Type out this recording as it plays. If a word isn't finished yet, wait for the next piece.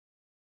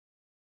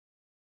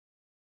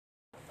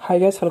Hi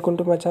guys, welcome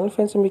to my channel.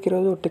 Friends, మీకు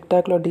ఈరోజు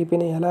టిక్టాక్లో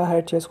డీపీని ఎలా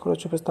హైడ్ చేసుకోవాలో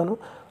చూపిస్తాను.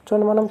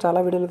 చూడండి, మనం చాలా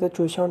వీడియోలు అయితే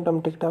చూసే ఉంటాం.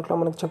 టిక్టాక్లో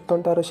మనకు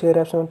చెప్తుంటారు షేర్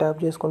ఆప్షన్ ట్యాప్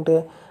చేసుకుంటే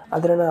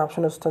అదైనా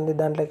ఆప్షన్ వస్తుంది,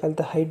 దాంట్లోకి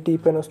వెళ్తే హైడ్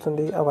డీపీ అని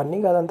వస్తుంది. అవన్నీ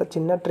కాదంత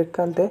చిన్న ట్రిక్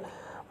అంతే.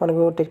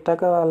 మనకు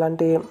టిక్టాక్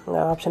అలాంటి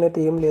ఆప్షన్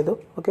అయితే ఏం లేదు.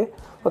 ఓకే,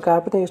 ఒక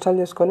యాప్ అయితే ఇన్స్టాల్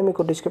చేసుకోవాలి.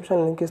 మీకు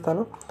డిస్క్రిప్షన్ లింక్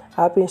ఇస్తాను.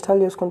 యాప్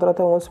ఇన్స్టాల్ చేసుకున్న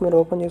తర్వాత వన్స్ మీరు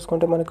ఓపెన్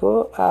చేసుకుంటే మనకు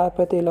యాప్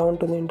అయితే ఇలా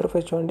ఉంటుంది.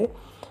 ఇంటర్ఫేస్ చూడండి.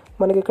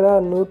 మనకి ఇక్కడ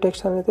న్యూ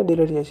టెక్స్ట్ అనేది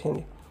డిలీట్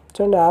చేసేయండి.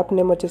 చూడండి, యాప్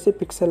నేమ్ వచ్చేసి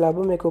పిక్సెల్ యాప్.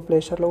 మీకు ప్లే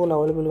స్టోర్లో కూడా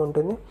అవైలబుల్గా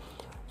ఉంటుంది.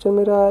 సో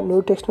మీరు ఆ న్యూ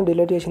టెక్స్ట్ను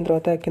డిలీట్ చేసిన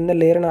తర్వాత కింద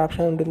లేయర్ అనే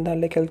ఆప్షన్ ఉంటుంది.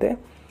 దానిలోకి వెళ్తే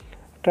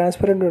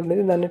ట్రాన్స్పరెంట్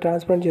ఉంటుంది. దాన్ని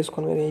ట్రాన్స్పరెంట్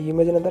చేసుకోండి. మీరు ఈ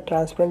ఇమేజ్ అంతా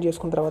ట్రాన్స్పరెంట్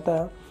చేసుకున్న తర్వాత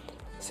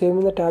సేవ్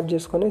మీద ట్యాప్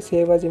చేసుకొని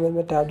సేవ్ యాజ్ ఇమేజ్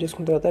మీద ట్యాప్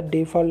చేసుకున్న తర్వాత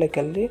డిఫాల్ట్లోకి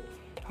వెళ్ళి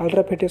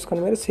అల్ట్రా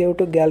పెట్టేసుకొని మీరు సేవ్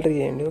టు గ్యాలరీ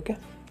చేయండి. ఓకే,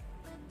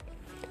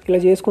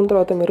 ఇలా చేసుకున్న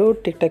తర్వాత మీరు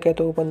టిక్టాక్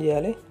అయితే ఓపెన్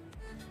చేయాలి.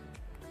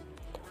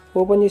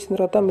 ఓపెన్ చేసిన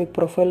తర్వాత మీ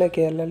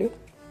ప్రొఫైల్లోకి వెళ్ళాలి.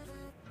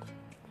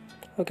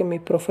 ఓకే, మీ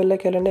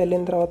ప్రొఫైల్లోకి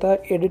వెళ్ళిన తర్వాత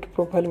ఎడిట్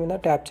ప్రొఫైల్ మీద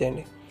ట్యాప్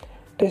చేయండి.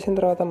 చేసిన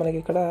తర్వాత మనకి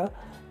ఇక్కడ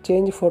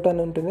చేంజ్ ఫోటో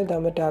అని ఉంటుంది.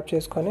 దాని మీద ట్యాప్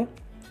చేసుకొని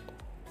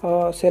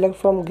సెలెక్ట్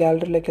ఫ్రమ్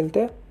గ్యాలరీలోకి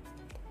వెళ్తే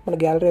మన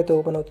గ్యాలరీ అయితే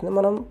ఓపెన్ అవుతుంది.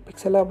 మనం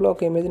పిక్సెల్ యాప్లో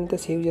ఒక ఇమేజ్ని అయితే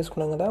సేవ్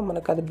చేసుకున్నాం కదా,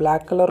 మనకు అది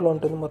బ్లాక్ కలర్లో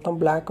ఉంటుంది. మొత్తం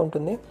బ్లాక్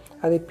ఉంటుంది.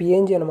 అది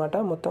PNG అనమాట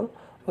మొత్తం.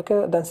 ఓకే,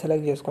 దాన్ని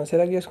సెలెక్ట్ చేసుకోండి.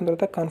 సెలెక్ట్ చేసుకున్న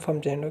తర్వాత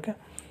కన్ఫర్మ్ చేయండి. ఓకే,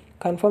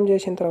 కన్ఫర్మ్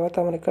చేసిన తర్వాత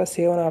మనకి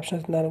సేవ్ అనే ఆప్షన్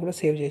వస్తుంది. దాన్ని కూడా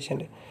సేవ్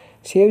చేసేయండి.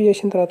 సేవ్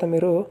చేసిన తర్వాత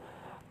మీరు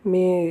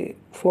మీ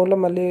ఫోన్లో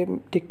మళ్ళీ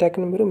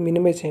టిక్టాక్ని మీరు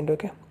మినిమైజ్ చేయండి.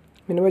 ఓకే,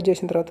 మినిమైజ్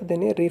చేసిన తర్వాత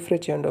దీన్ని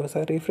రీఫ్రెష్ చేయండి.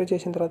 ఒకసారి రీఫ్రెష్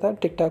చేసిన తర్వాత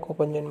టిక్టాక్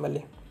ఓపెన్ చేయండి.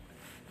 మళ్ళీ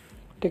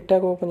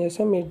టిక్టాక్ ఓపెన్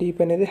చేస్తే మీ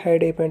డీపీ అనేది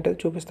హైడ్ అయిపోయి ఉంటుంది.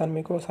 చూపిస్తాను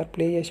మీకు. ఒకసారి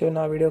ప్లే చేసి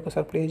నా వీడియో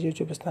ఒకసారి ప్లే చేసి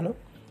చూపిస్తాను.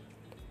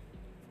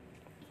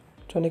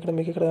 చూడండి, ఇక్కడ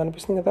మీకు ఇక్కడ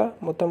కనిపిస్తుంది కదా,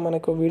 మొత్తం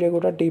మనకు వీడియో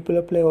కూడా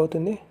డీపీలో ప్లే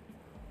అవుతుంది.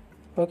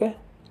 ఓకే,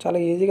 చాలా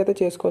ఈజీగా అయితే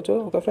చేసుకోవచ్చు.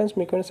 ఓకే ఫ్రెండ్స్,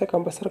 మీకు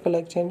కంపల్సరీగా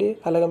లైక్ చేయండి.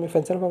 అలాగే మీ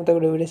ఫ్రెండ్స్ అండ్ ఫ్యామిలీతో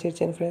కూడా వీడియో షేర్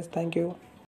చేయండి ఫ్రెండ్స్. Thank you.